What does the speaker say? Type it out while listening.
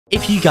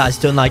If you guys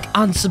don't like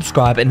and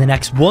subscribe in the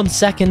next 1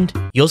 second,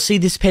 you'll see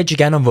this page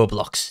again on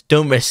Roblox.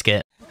 Don't risk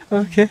it.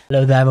 Okay.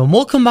 Hello there and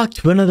welcome back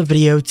to another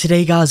video.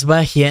 Today guys,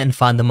 we're here in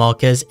Find the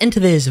Markers. In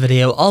today's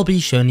video, I'll be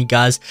showing you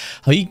guys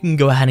how you can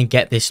go ahead and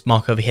get this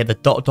marker over here,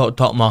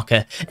 the ...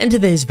 marker. In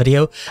today's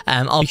video,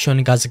 I'll be showing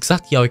you guys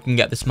exactly how you can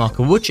get this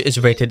marker, which is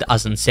rated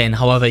as insane.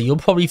 However, you'll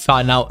probably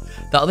find out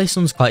that this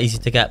one's quite easy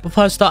to get.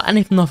 Before I start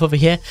anything off over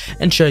here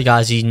and show you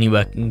guys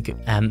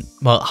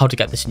how to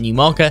get this new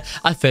marker,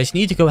 I first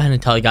need to go ahead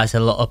and tell you guys a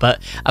little bit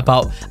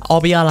about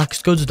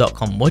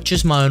RBLXcodes.com, which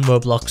is my own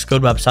Roblox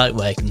code website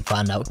where you can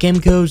find out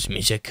game codes,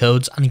 music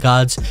codes and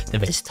guides.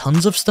 There is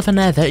tons of stuff in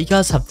there that you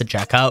guys have to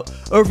check out.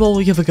 Overall,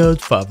 we have a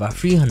code for over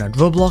 300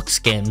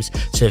 Roblox games,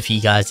 so if you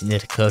guys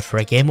need a code for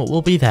a game, it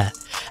will be there.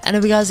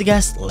 Anyway guys, I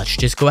guess let's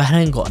just go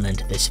ahead and get on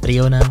into this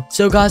video now.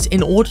 So guys,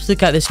 in order to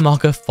get this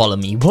marker, follow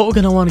me. What we're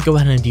going to want to go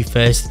ahead and do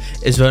first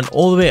is run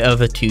all the way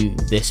over to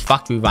this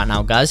factory right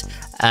now guys.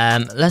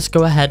 Let's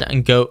go ahead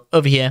and go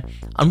over here,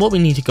 and what we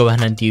need to go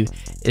ahead and do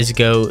is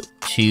go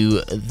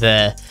to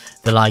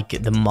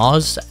the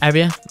Mars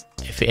area.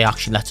 If it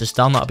actually lets us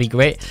down, that'll be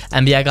great.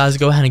 And yeah guys,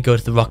 go ahead and go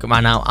to the rocket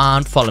right now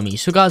and follow me.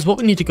 So guys, what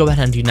we need to go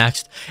ahead and do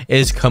next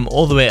is come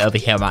all the way over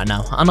here right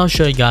now, and I'll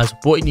show you guys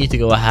what you need to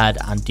go ahead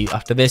and do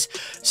after this.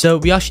 So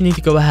we actually need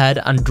to go ahead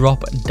and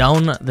drop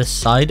down the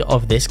side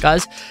of this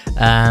guys.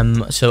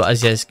 So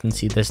as you guys can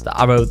see, there's the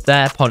arrow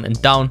there pointing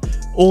down.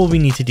 All we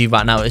need to do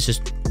right now is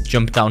just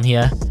jump down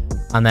here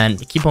and then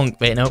keep on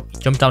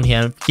jump down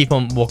here and keep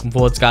on walking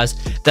forwards guys.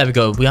 There we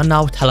go, we are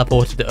now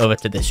teleported over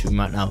to this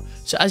room right now.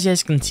 So as you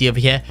guys can see over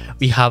here,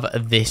 we have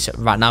this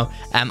right now,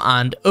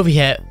 and over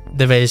here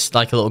there is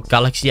like a little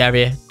galaxy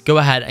area. Go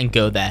ahead and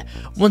go there.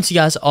 Once you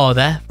guys are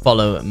there,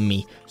 follow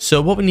me.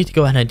 So what we need to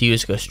go ahead and do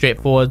is go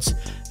straight forwards,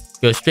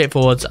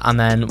 and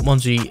then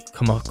once we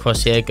come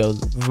across here, go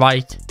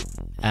right,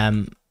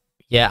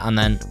 yeah, and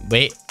then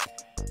wait,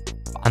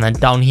 and then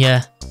down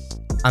here,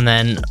 and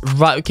then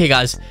right. Okay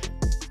guys,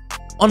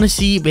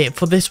 honestly, wait,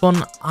 for this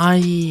one,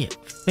 I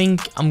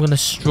think I'm going to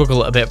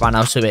struggle a bit right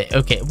now. So wait,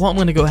 okay, what I'm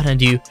going to go ahead and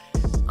do,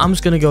 I'm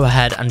just going to go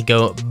ahead and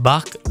go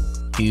back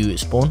to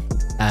spawn.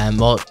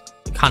 Well,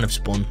 kind of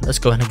spawn. Let's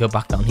go ahead and go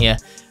back down here.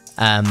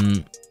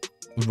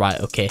 Right,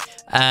 okay.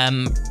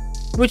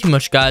 Pretty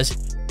much,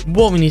 guys,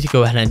 what we need to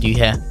go ahead and do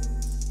here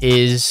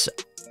is,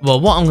 well,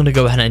 what I'm going to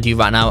go ahead and do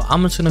right now,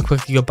 I'm just going to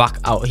quickly go back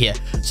out here.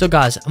 So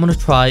guys, I'm going to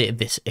try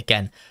this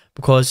again,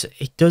 because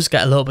it does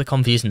get a little bit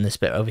confusing this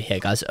bit over here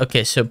guys.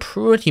 Okay, so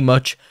pretty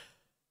much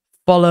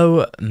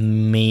follow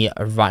me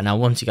right now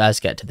once you guys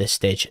get to this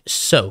stage.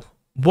 So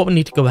what we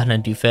need to go ahead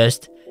and do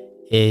first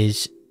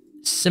is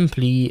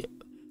simply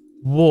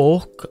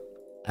walk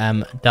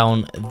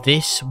down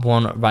this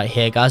one right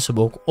here guys. So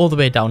walk all the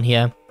way down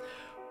here.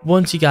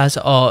 Once you guys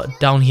are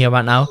down here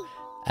right now,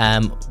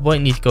 what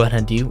you need to go ahead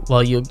and do,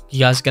 well, you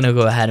guys are going to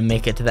go ahead and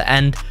make it to the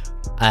end,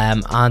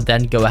 and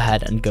then go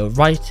ahead and go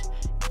right.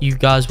 You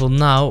guys will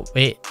now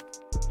wait,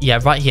 yeah,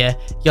 right here,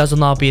 you guys will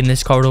now be in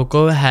this corridor.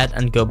 Go ahead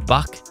and go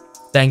back.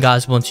 Then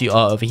guys, once you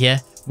are over here,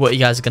 what you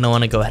guys are going to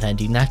want to go ahead and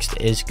do next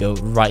is go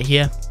right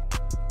here.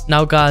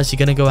 Now guys, you're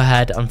going to go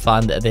ahead and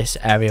find this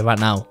area right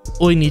now.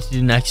 All you need to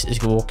do next is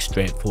go walk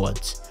straight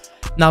forwards.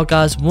 Now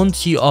guys,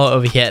 once you are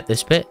over here at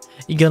this bit,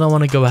 you're going to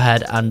want to go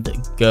ahead and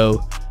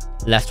go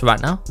left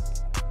right now,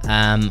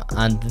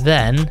 and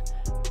then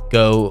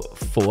go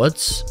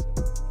forwards.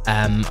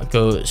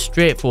 Go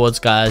straight forwards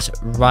guys,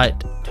 right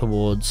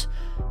towards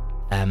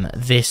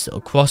this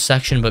little cross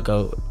section, but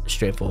go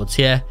straight forwards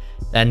here.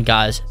 Then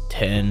guys,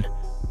 turn,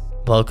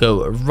 well,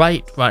 go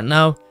right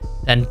now,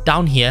 then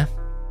down here.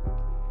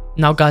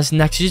 Now guys,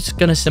 next you're just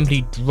gonna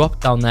simply drop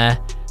down there,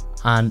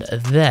 and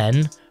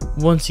then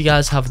once you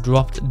guys have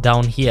dropped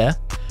down here,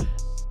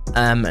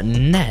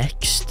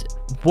 next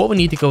what we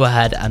need to go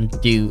ahead and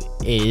do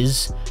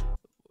is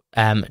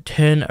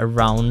turn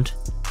around.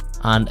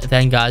 And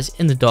then guys,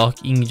 in the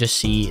dark, you can just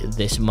see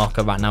this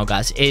marker right now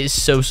guys. It is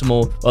so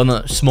small. Well,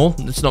 not small,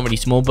 it's not really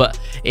small, but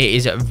it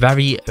is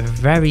very,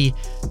 very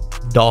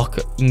dark.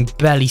 You can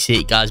barely see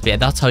it guys, but yeah,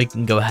 that's how you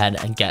can go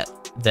ahead and get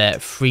the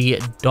free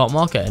dot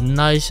marker.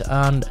 Nice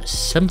and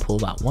simple,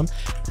 that one.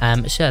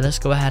 So yeah, let's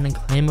go ahead and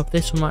claim up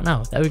this one right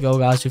now. There we go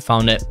guys, we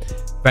found it.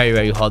 Very,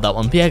 very hard, that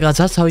one. But yeah guys,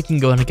 that's how you can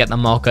go ahead and get the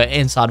marker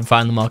inside and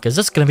find the markers.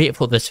 That's gonna be it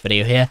for this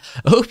video here.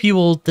 I hope you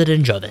all did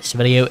enjoy this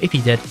video. If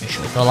you did, make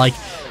sure to like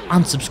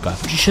and subscribe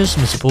to show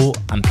some support,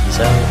 and peace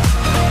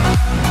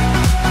out.